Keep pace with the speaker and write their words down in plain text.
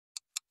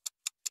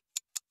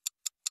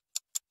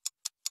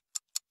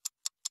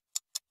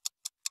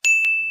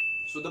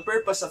So the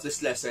purpose of this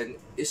lesson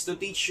is to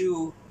teach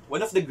you one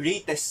of the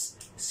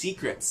greatest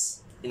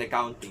secrets in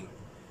accounting,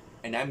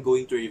 and I'm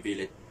going to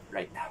reveal it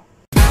right now.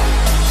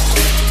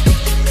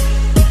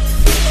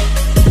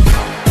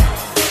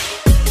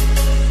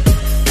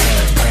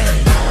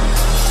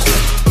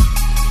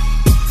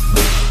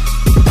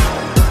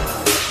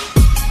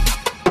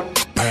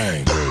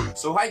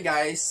 So hi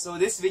guys,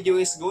 so this video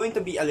is going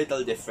to be a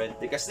little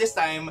different because this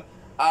time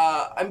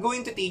I'm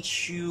going to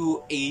teach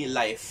you a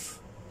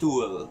life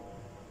tool.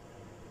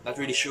 Not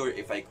really sure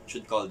if I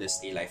should call this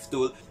a life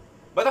tool,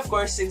 but of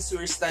course, since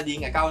we're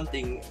studying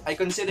accounting, I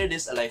consider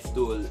this a life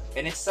tool,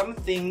 and it's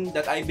something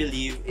that I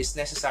believe is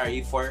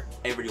necessary for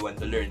everyone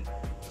to learn.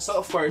 So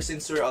of course,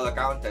 since we're all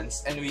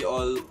accountants and we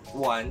all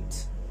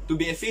want to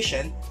be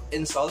efficient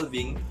in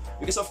solving,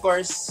 because of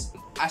course,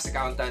 as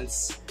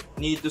accountants,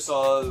 need to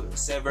solve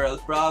several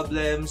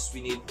problems, we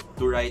need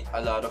to write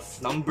a lot of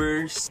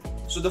numbers.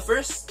 So the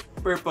first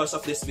purpose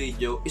of this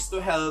video is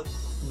to help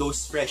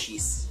those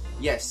freshies.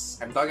 Yes,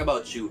 I'm talking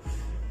about you,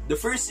 the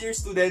first year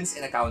students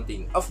in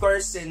accounting. Of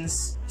course,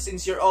 since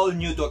you're all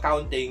new to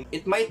accounting,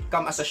 it might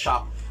come as a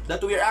shock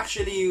that we're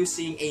actually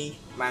using a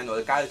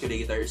manual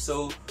calculator.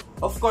 So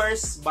of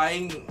course,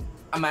 buying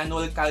a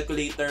manual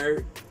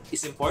calculator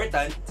is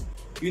important.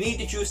 You need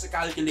to choose a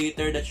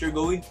calculator that you're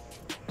going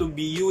to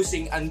be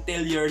using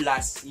until your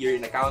last year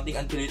in accounting,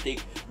 until you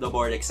take the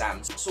board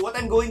exams. So what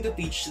I'm going to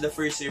teach the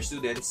first year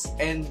students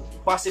and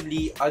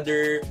possibly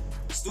other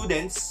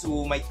students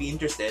who might be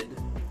interested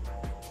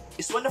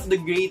is one of the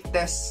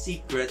greatest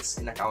secrets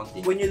in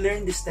accounting. When you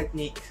learn this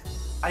technique,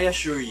 I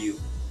assure you,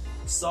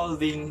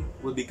 solving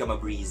will become a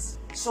breeze.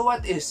 So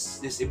what is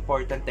this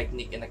important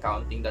technique in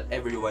accounting that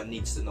everyone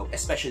needs to know,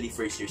 especially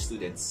first year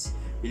students?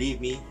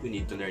 Believe me, you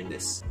need to learn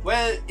this.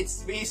 Well,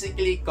 it's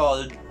basically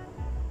called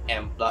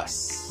M+,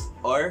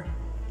 or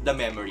the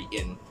memory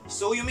in.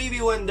 So you may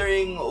be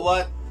wondering,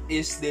 what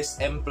is this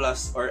M+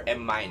 or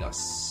M-?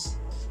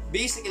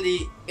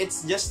 Basically,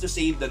 it's just to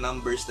save the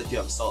numbers that you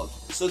have solved.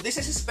 So this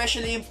is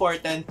especially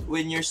important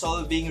when you're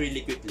solving really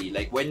quickly,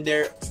 like when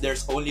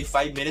there's only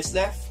 5 minutes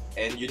left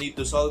and you need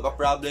to solve a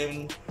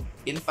problem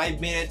in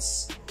 5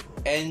 minutes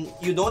and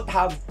you don't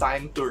have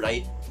time to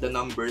write the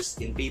numbers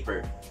in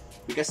paper.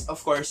 Because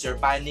of course,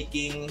 you're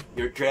panicking,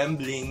 you're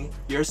trembling,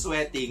 you're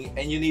sweating,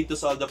 and you need to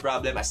solve the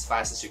problem as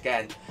fast as you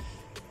can.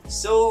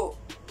 So,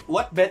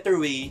 what better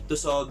way to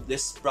solve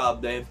this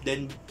problem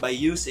than by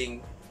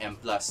using M+?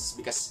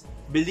 Because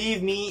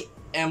believe me,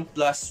 M+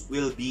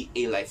 will be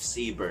a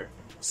lifesaver.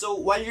 So,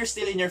 while you're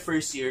still in your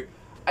first year,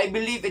 I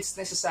believe it's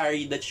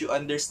necessary that you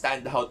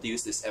understand how to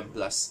use this M+.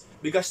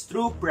 Because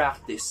through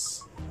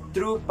practice,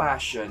 through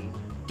passion,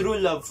 through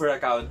love for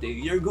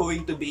accounting, you're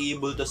going to be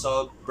able to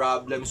solve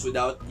problems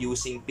without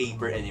using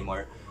paper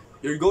anymore.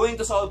 You're going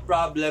to solve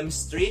problems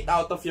straight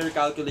out of your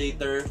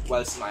calculator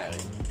while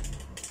smiling.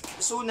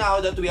 So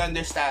now that we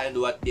understand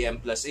what the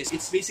M+ is,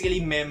 it's basically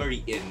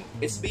memory in.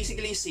 It's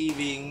basically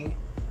saving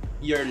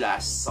your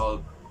last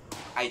solved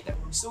item.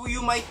 So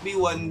you might be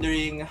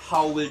wondering,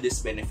 how will this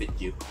benefit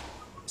you?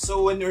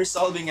 So when you're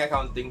solving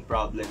accounting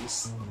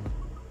problems,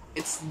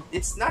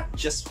 it's not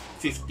just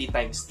 50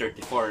 times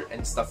 34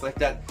 and stuff like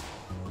that.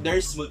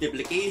 There's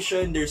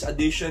multiplication, there's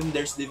addition,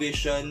 there's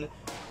division.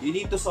 You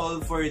need to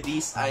solve for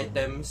these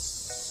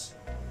items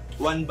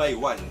one by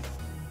one.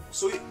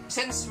 So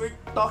since we're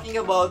talking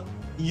about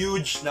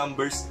huge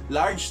numbers,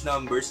 large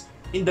numbers,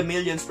 in the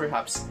millions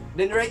perhaps,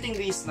 then writing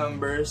these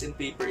numbers in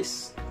paper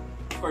is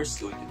of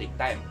course going to take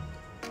time.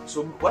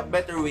 So what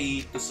better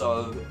way to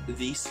solve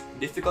these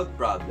difficult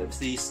problems,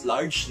 these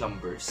large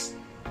numbers,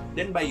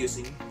 than by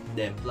using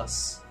the M+.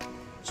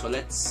 So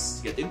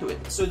let's get into it.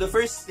 So the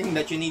first thing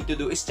that you need to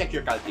do is check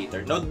your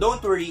calculator. Now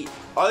don't worry,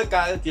 all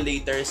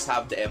calculators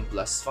have the M+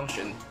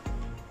 function.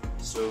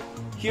 So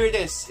here it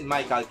is in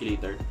my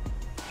calculator.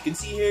 You can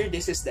see here,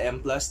 this is the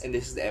M+ and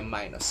this is the M-.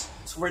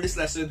 So for this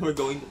lesson, we're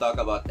going to talk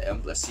about the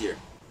M+ here.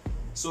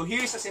 So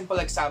here's a simple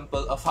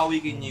example of how we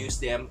can use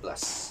the M+.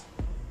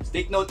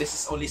 Take note, this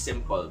is only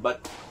simple,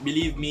 but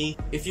believe me,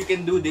 if you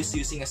can do this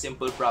using a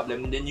simple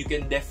problem, then you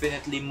can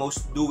definitely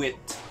most do it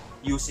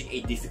using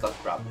a difficult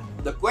problem.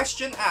 The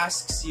question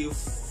asks you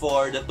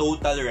for the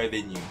total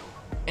revenue,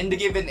 and the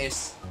given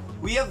is,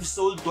 we have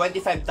sold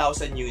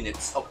 25,000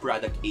 units of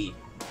product A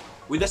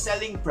with a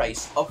selling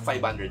price of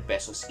 500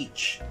 pesos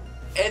each.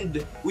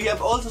 And we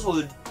have also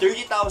sold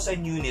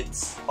 30,000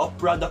 units of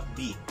product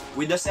B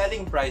with a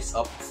selling price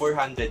of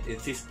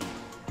 450.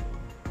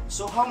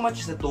 So how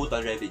much is the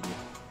total revenue?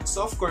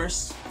 So of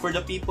course, for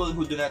the people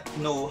who do not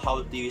know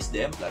how to use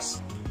the M+,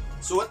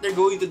 so what they're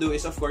going to do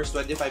is, of course,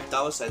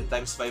 25,000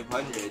 times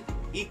 500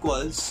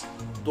 equals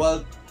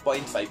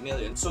 12.5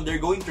 million. So they're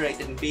going to write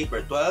it in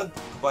paper,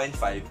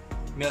 12.5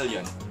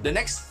 million. The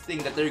next thing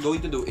that they're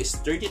going to do is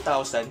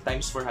 30,000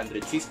 times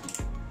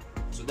 450.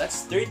 So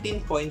that's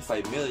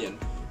 13.5 million.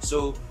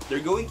 So they're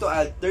going to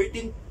add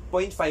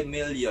 13.5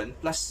 million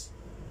plus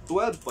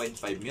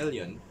 12.5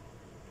 million.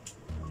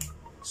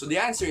 So the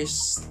answer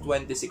is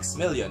 26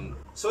 million.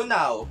 So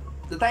now,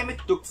 the time it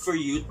took for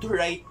you to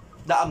write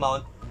the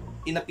amount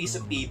in a piece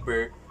of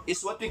paper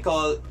is what we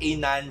call a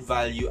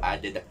non-value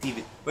added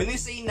activity. When we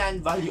say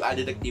non-value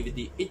added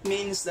activity, it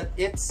means that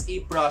it's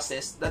a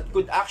process that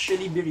could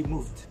actually be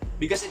removed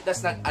because it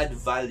does not add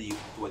value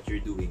to what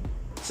you're doing.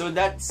 So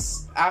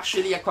that's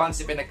actually a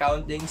concept in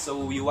accounting. So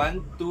we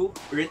want to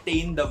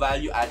retain the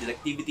value added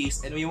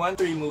activities and we want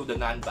to remove the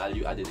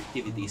non-value added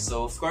activities.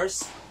 So of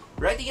course,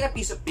 writing in a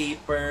piece of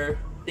paper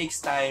takes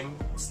time,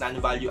 it's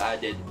non-value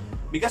added,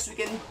 because we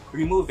can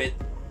remove it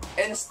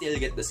and still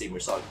get the same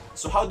result.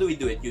 So how do we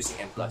do it using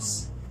M+?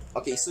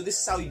 Okay, so this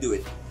is how you do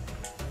it.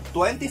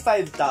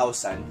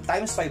 25,000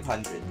 times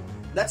 500,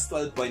 that's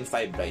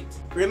 12.5, right?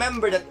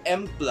 Remember that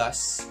M+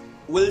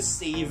 will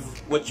save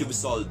what you've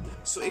solved.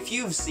 So if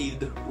you've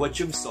saved what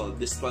you've solved,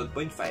 this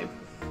 12.5,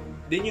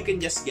 then you can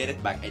just get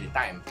it back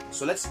anytime.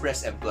 So let's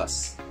press M+.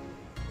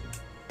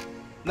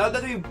 Now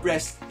that we've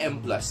pressed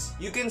M+,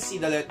 you can see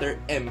the letter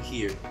M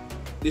here.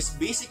 This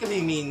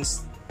basically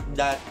means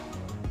that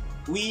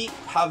we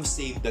have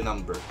saved the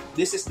number.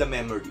 This is the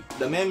memory.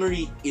 The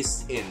memory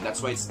is in.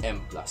 That's why it's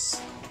M+.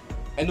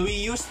 And we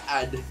used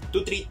add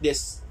to treat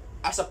this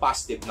as a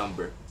positive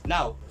number.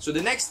 Now, so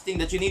the next thing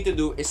that you need to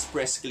do is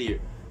press clear.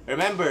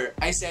 Remember,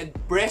 I said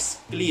press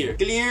clear.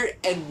 Clear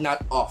and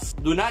not off.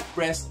 Do not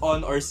press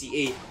on or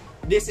CA.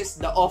 This is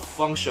the off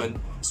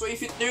function. So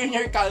if you turn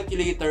your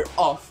calculator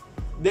off,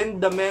 then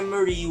the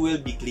memory will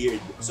be cleared.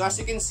 So as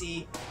you can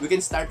see, we can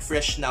start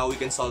fresh now. We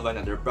can solve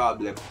another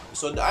problem.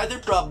 So the other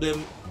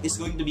problem is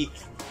going to be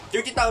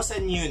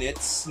 30,000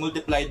 units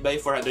multiplied by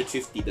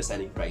 450, the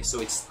selling price.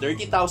 So it's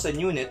 30,000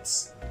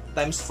 units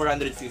times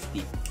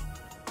 450.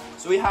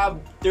 So we have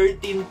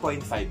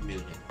 13.5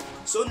 million.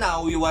 So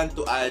now we want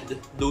to add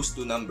those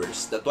two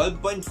numbers, the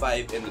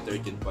 12.5 and the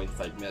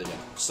 13.5 million.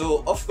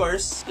 So of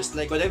course, just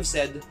like what I've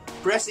said,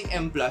 pressing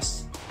M+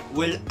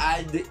 will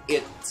add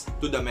it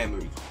to the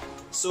memory.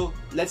 So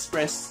let's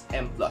press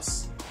M+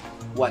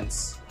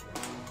 once.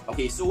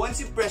 Okay, so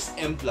once you press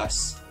M+,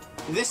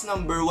 this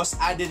number was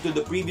added to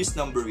the previous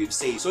number we've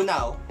saved. So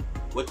now,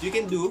 what we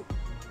can do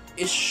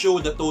is show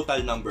the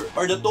total number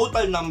or the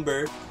total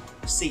number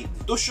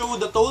saved. To show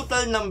the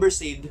total number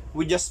saved,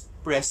 we just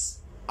press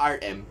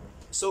RM.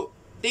 So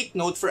take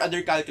note, for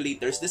other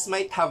calculators, this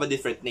might have a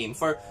different name.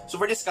 So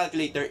for this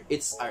calculator,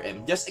 it's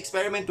RM. Just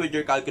experiment with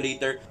your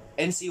calculator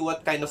and see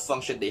what kind of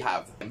function they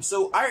have.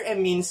 So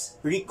RM means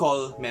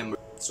recall memory.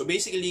 So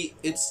basically,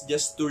 it's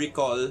just to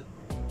recall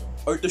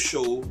or to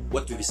show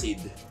what we've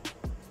saved.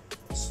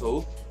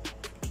 So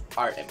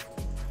RM.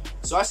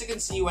 So as you can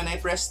see, when I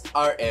pressed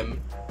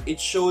RM, it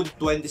showed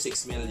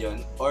 26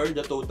 million or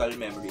the total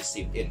memory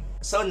saved in.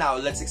 So now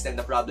let's extend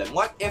the problem.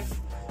 What if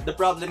the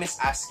problem is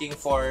asking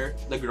for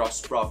the gross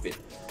profit?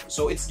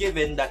 So it's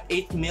given that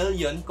 8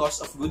 million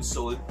cost of goods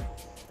sold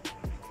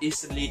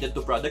is related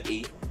to product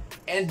A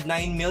and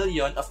 9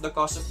 million of the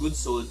cost of goods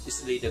sold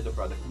is related to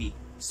product B.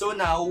 So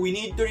now we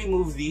need to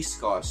remove these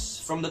costs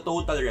from the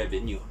total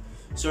revenue.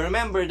 So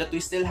remember that we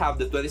still have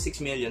the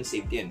 26 million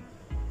saved in.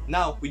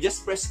 Now we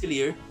just press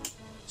clear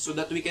so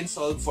that we can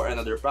solve for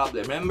another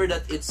problem. Remember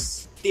that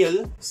it's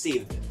still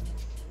saved.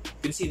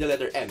 You can see the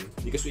letter M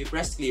because we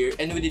pressed clear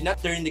and we did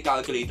not turn the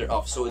calculator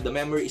off, so the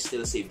memory is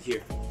still saved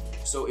here.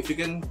 So if you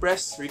can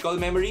press recall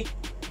memory,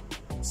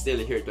 still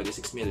here,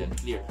 26 million,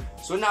 clear.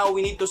 So now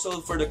we need to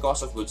solve for the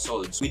cost of goods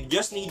sold. We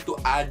just need to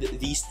add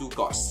these two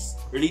costs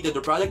related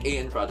to product A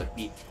and product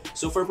B.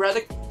 So for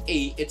product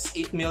A, it's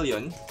 8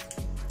 million.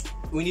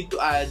 We need to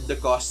add the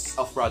costs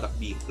of product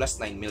B plus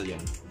 9 million.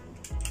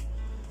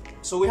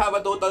 So we have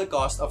a total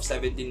cost of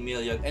 17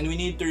 million and we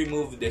need to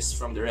remove this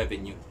from the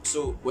revenue.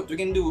 So what we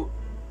can do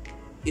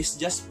is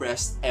just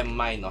press M-.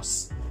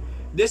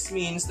 This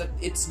means that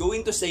it's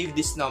going to save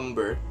this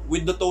number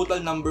with the total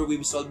number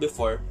we've solved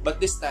before, but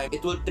this time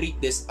it will treat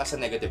this as a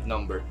negative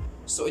number.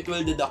 So it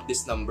will deduct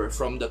this number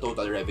from the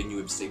total revenue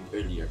we've saved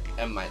earlier,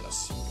 M-.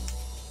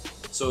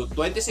 So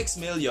 26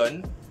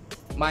 million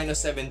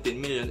minus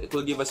 17 million, it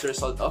will give us a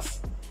result of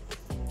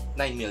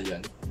 9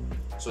 million.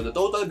 So the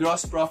total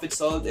gross profit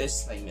sold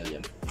is 9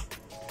 million.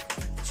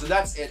 So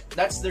that's it.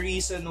 That's the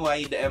reason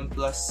why the M+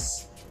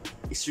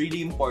 is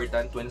really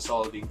important when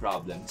solving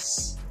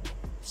problems.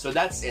 So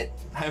that's it.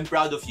 I'm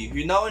proud of you.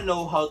 You now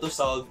know how to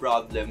solve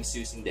problems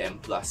using the M+.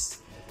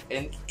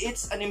 And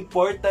it's an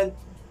important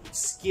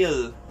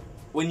skill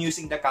when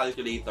using the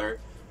calculator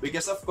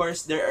because of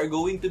course there are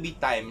going to be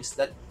times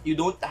that you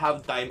don't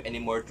have time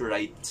anymore to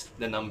write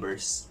the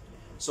numbers.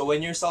 So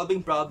when you're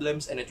solving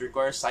problems and it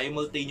requires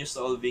simultaneous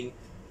solving,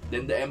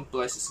 then the M+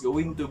 is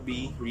going to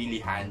be really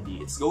handy.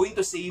 It's going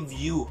to save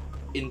you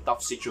in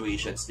tough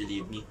situations,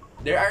 believe me.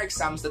 There are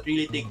exams that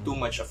really take too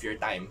much of your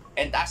time.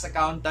 And as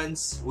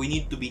accountants, we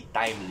need to be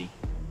timely.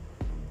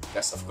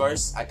 Because of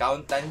course,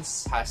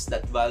 accountants has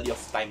that value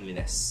of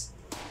timeliness.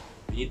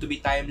 We need to be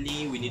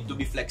timely, we need to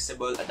be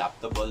flexible,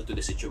 adaptable to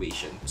the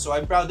situation. So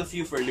I'm proud of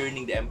you for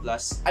learning the M+.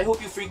 I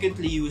hope you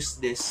frequently use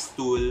this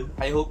tool.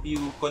 I hope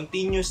you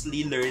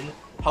continuously learn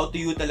how to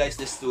utilize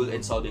this tool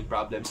in solving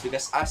problems,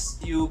 because as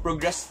you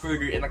progress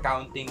further in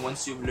accounting,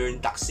 once you've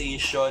learned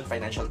taxation,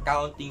 financial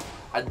accounting,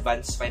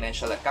 advanced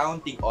financial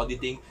accounting,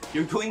 auditing,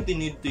 you're going to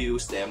need to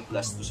use the M+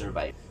 to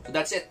survive. So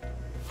that's it.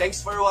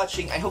 Thanks for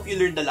watching. I hope you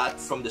learned a lot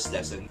from this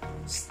lesson.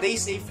 Stay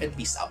safe and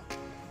peace out.